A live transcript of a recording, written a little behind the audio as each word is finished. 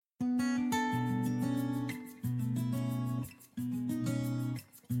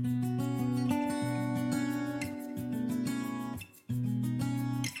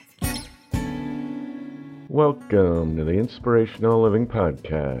Welcome to the Inspirational Living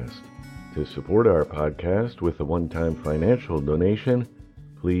Podcast. To support our podcast with a one-time financial donation,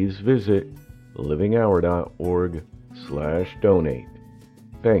 please visit livinghour.org/donate.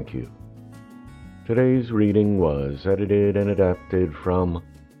 Thank you. Today's reading was edited and adapted from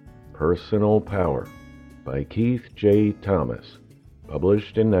Personal Power by Keith J. Thomas,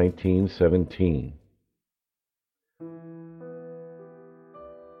 published in 1917.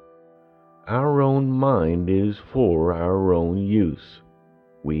 Our own mind is for our own use.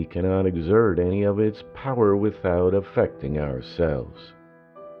 We cannot exert any of its power without affecting ourselves.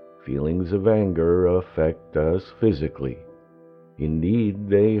 Feelings of anger affect us physically. Indeed,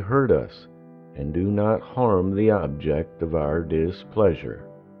 they hurt us and do not harm the object of our displeasure.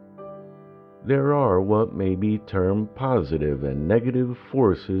 There are what may be termed positive and negative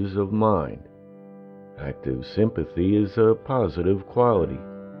forces of mind. Active sympathy is a positive quality.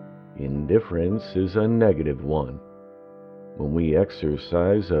 Indifference is a negative one. When we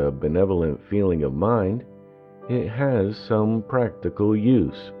exercise a benevolent feeling of mind, it has some practical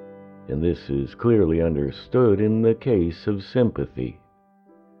use, and this is clearly understood in the case of sympathy.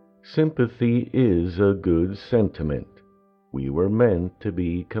 Sympathy is a good sentiment. We were meant to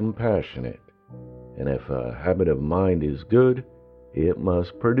be compassionate, and if a habit of mind is good, it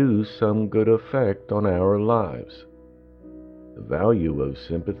must produce some good effect on our lives. The value of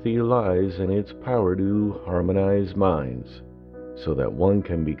sympathy lies in its power to harmonize minds, so that one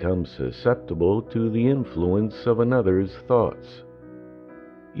can become susceptible to the influence of another's thoughts.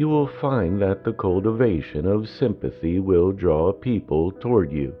 You will find that the cultivation of sympathy will draw people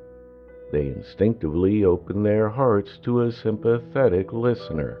toward you. They instinctively open their hearts to a sympathetic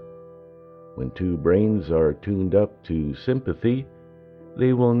listener. When two brains are tuned up to sympathy,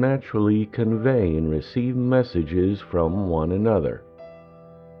 they will naturally convey and receive messages from one another.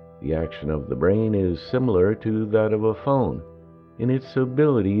 The action of the brain is similar to that of a phone in its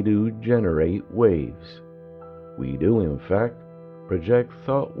ability to generate waves. We do, in fact, project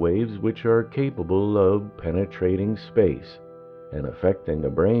thought waves which are capable of penetrating space and affecting a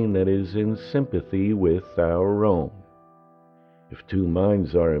brain that is in sympathy with our own. If two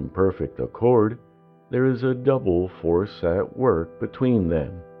minds are in perfect accord, there is a double force at work between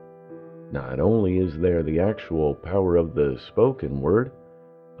them. Not only is there the actual power of the spoken word,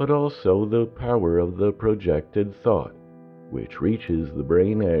 but also the power of the projected thought, which reaches the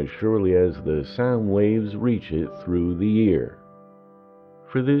brain as surely as the sound waves reach it through the ear.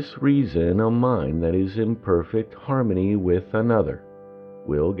 For this reason, a mind that is in perfect harmony with another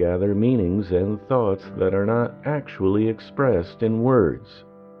will gather meanings and thoughts that are not actually expressed in words.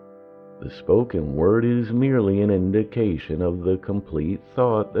 The spoken word is merely an indication of the complete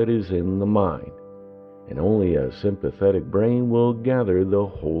thought that is in the mind, and only a sympathetic brain will gather the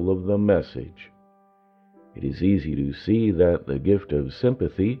whole of the message. It is easy to see that the gift of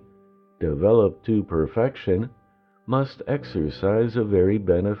sympathy, developed to perfection, must exercise a very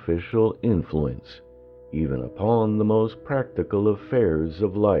beneficial influence, even upon the most practical affairs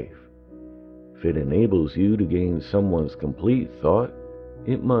of life. If it enables you to gain someone's complete thought,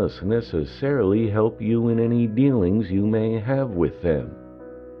 it must necessarily help you in any dealings you may have with them.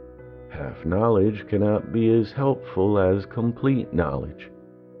 Half knowledge cannot be as helpful as complete knowledge.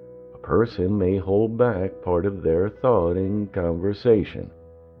 A person may hold back part of their thought in conversation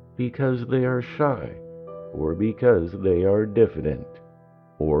because they are shy, or because they are diffident,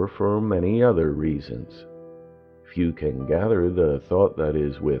 or for many other reasons. If you can gather the thought that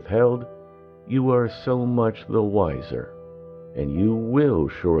is withheld, you are so much the wiser, and you will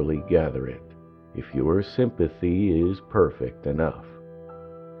surely gather it if your sympathy is perfect enough.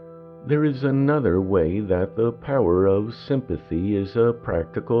 There is another way that the power of sympathy is a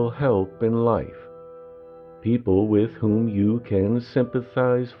practical help in life. People with whom you can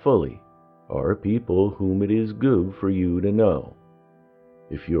sympathize fully are people whom it is good for you to know.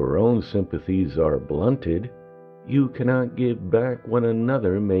 If your own sympathies are blunted, you cannot give back what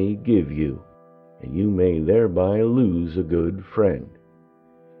another may give you, and you may thereby lose a good friend.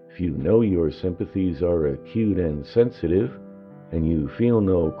 If you know your sympathies are acute and sensitive, and you feel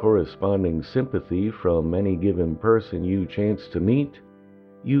no corresponding sympathy from any given person you chance to meet,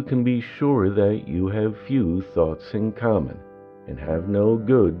 you can be sure that you have few thoughts in common, and have no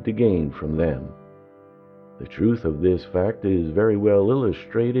good to gain from them. The truth of this fact is very well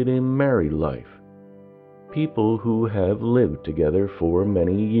illustrated in married life. People who have lived together for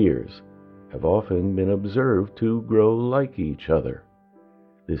many years have often been observed to grow like each other.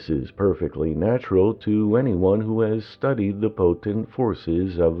 This is perfectly natural to anyone who has studied the potent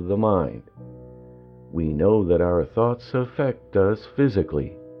forces of the mind. We know that our thoughts affect us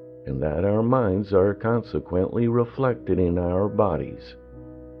physically, and that our minds are consequently reflected in our bodies.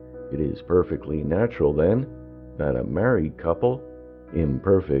 It is perfectly natural, then, that a married couple, in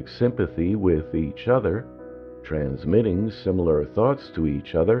perfect sympathy with each other, transmitting similar thoughts to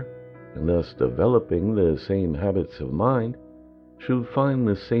each other, and thus developing the same habits of mind, should find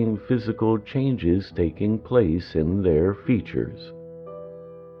the same physical changes taking place in their features.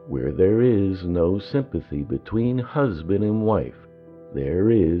 Where there is no sympathy between husband and wife,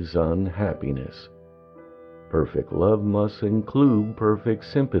 there is unhappiness. Perfect love must include perfect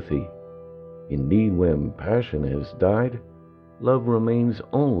sympathy. Indeed, when passion has died, love remains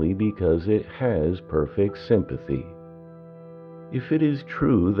only because it has perfect sympathy. If it is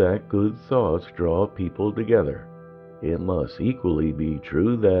true that good thoughts draw people together, it must equally be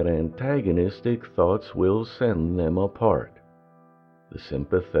true that antagonistic thoughts will send them apart. The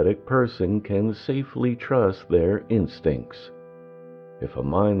sympathetic person can safely trust their instincts. If a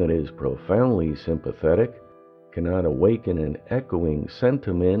mind that is profoundly sympathetic cannot awaken an echoing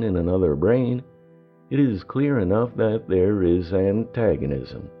sentiment in another brain, it is clear enough that there is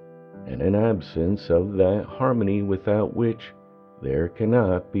antagonism, and an absence of that harmony without which there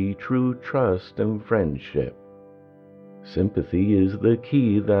cannot be true trust and friendship. Sympathy is the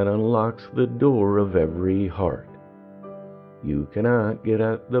key that unlocks the door of every heart. You cannot get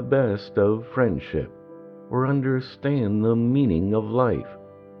at the best of friendship or understand the meaning of life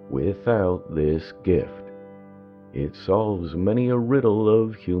without this gift. It solves many a riddle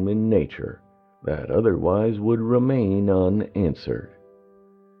of human nature that otherwise would remain unanswered.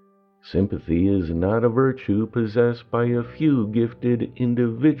 Sympathy is not a virtue possessed by a few gifted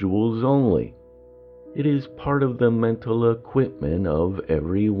individuals only. It is part of the mental equipment of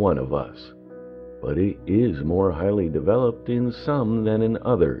every one of us, but it is more highly developed in some than in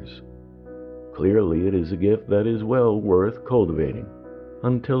others. Clearly, it is a gift that is well worth cultivating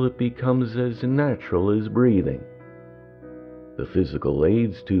until it becomes as natural as breathing. The physical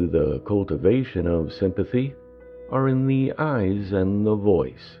aids to the cultivation of sympathy are in the eyes and the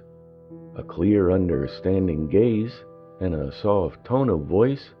voice. A clear, understanding gaze and a soft tone of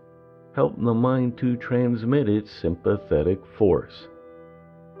voice help the mind to transmit its sympathetic force.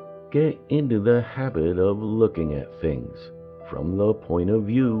 Get into the habit of looking at things from the point of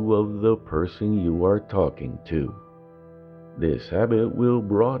view of the person you are talking to. This habit will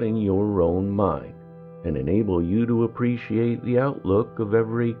broaden your own mind and enable you to appreciate the outlook of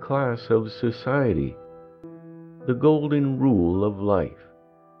every class of society. The golden rule of life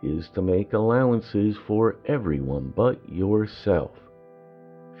is to make allowances for everyone but yourself.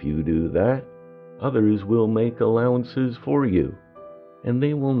 If you do that, others will make allowances for you, and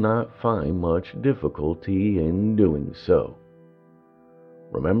they will not find much difficulty in doing so.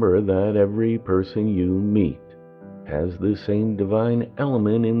 Remember that every person you meet has the same divine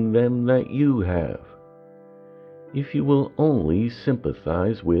element in them that you have. If you will only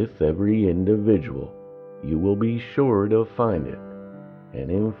sympathize with every individual, you will be sure to find it, and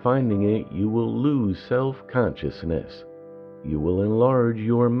in finding it you will lose self-consciousness. You will enlarge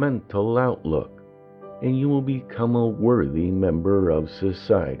your mental outlook, and you will become a worthy member of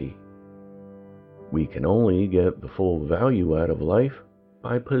society. We can only get the full value out of life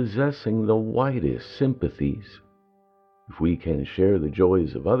by possessing the widest sympathies. If we can share the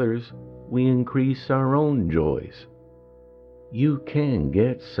joys of others, we increase our own joys. You can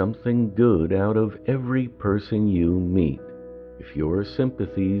get something good out of every person you meet if your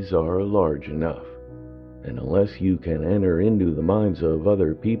sympathies are large enough. And unless you can enter into the minds of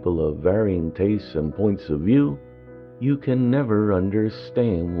other people of varying tastes and points of view, you can never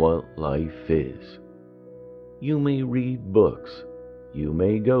understand what life is. You may read books, you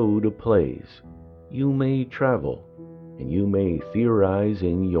may go to plays, you may travel, and you may theorize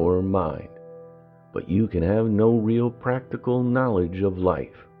in your mind, but you can have no real practical knowledge of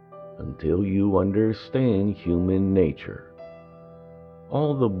life until you understand human nature.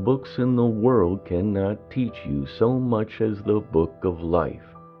 All the books in the world cannot teach you so much as the book of life,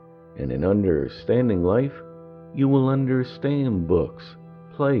 and in understanding life, you will understand books,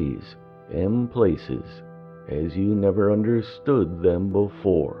 plays, and places as you never understood them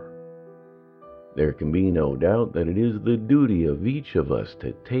before. There can be no doubt that it is the duty of each of us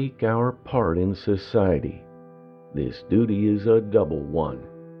to take our part in society. This duty is a double one.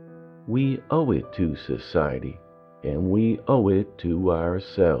 We owe it to society, and we owe it to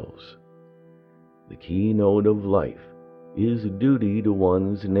ourselves. The keynote of life is duty to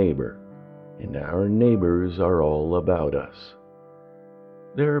one's neighbor, and our neighbors are all about us.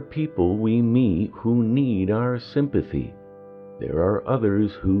 There are people we meet who need our sympathy. There are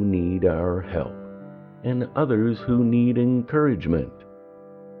others who need our help, and others who need encouragement.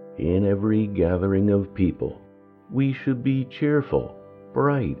 In every gathering of people, we should be cheerful,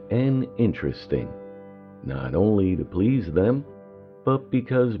 bright, and interesting, not only to please them, but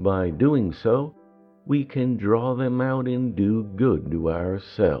because by doing so, we can draw them out and do good to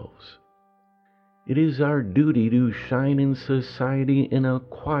ourselves. It is our duty to shine in society in a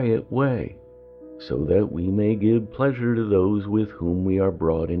quiet way, so that we may give pleasure to those with whom we are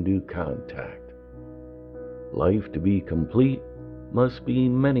brought into contact. Life, to be complete, must be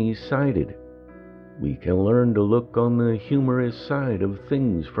many-sided. We can learn to look on the humorous side of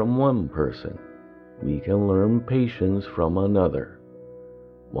things from one person. We can learn patience from another.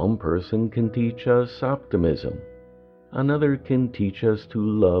 One person can teach us optimism. Another can teach us to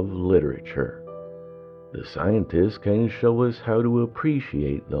love literature. The scientist can show us how to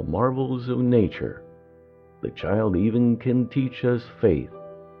appreciate the marvels of nature. The child even can teach us faith,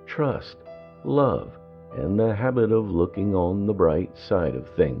 trust, love, and the habit of looking on the bright side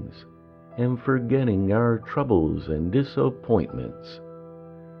of things, and forgetting our troubles and disappointments.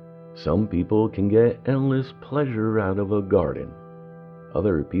 Some people can get endless pleasure out of a garden.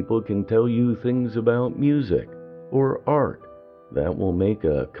 Other people can tell you things about music or art that will make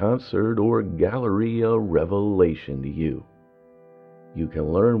a concert or gallery a revelation to you. You can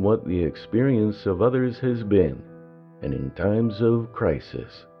learn what the experience of others has been, and in times of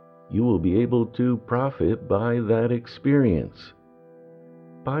crisis, you will be able to profit by that experience.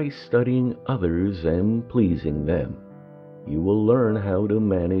 By studying others and pleasing them, you will learn how to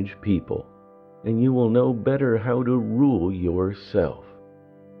manage people, and you will know better how to rule yourself.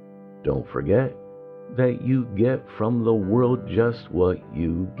 Don't forget that you get from the world just what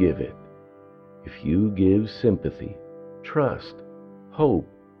you give it. If you give sympathy, trust, hope,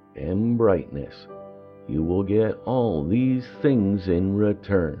 and brightness, you will get all these things in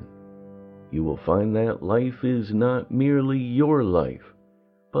return. You will find that life is not merely your life,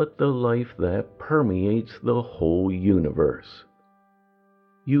 but the life that permeates the whole universe.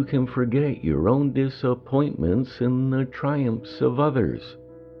 You can forget your own disappointments in the triumphs of others.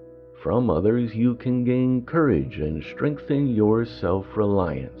 From others you can gain courage and strengthen your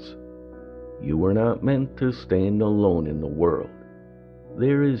self-reliance. You were not meant to stand alone in the world.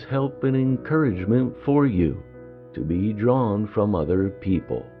 There is help and encouragement for you to be drawn from other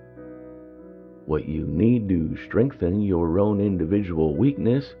people. What you need to strengthen your own individual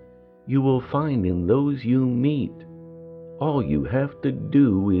weakness, you will find in those you meet. All you have to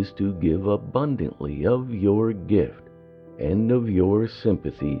do is to give abundantly of your gift and of your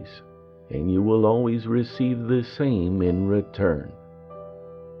sympathies, and you will always receive the same in return.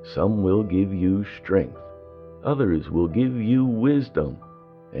 Some will give you strength, others will give you wisdom,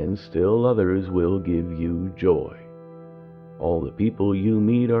 and still others will give you joy. All the people you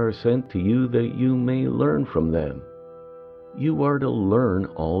meet are sent to you that you may learn from them. You are to learn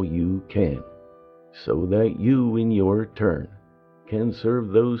all you can, so that you, in your turn, can serve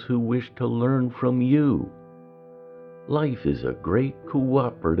those who wish to learn from you. Life is a great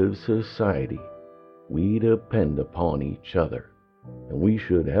cooperative society. We depend upon each other, and we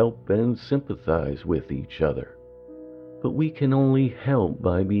should help and sympathize with each other. But we can only help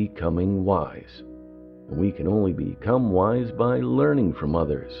by becoming wise. And we can only become wise by learning from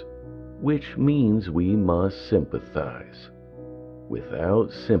others, which means we must sympathize.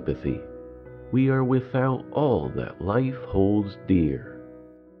 Without sympathy, we are without all that life holds dear.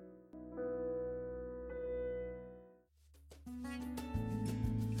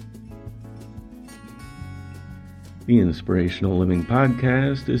 The Inspirational Living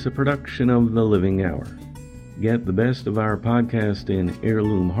Podcast is a production of The Living Hour. Get the best of our podcast in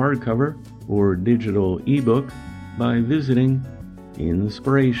heirloom hardcover or digital ebook by visiting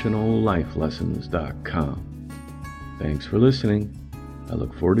inspirationallifelessons.com. Thanks for listening. I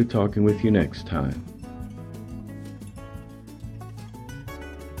look forward to talking with you next time.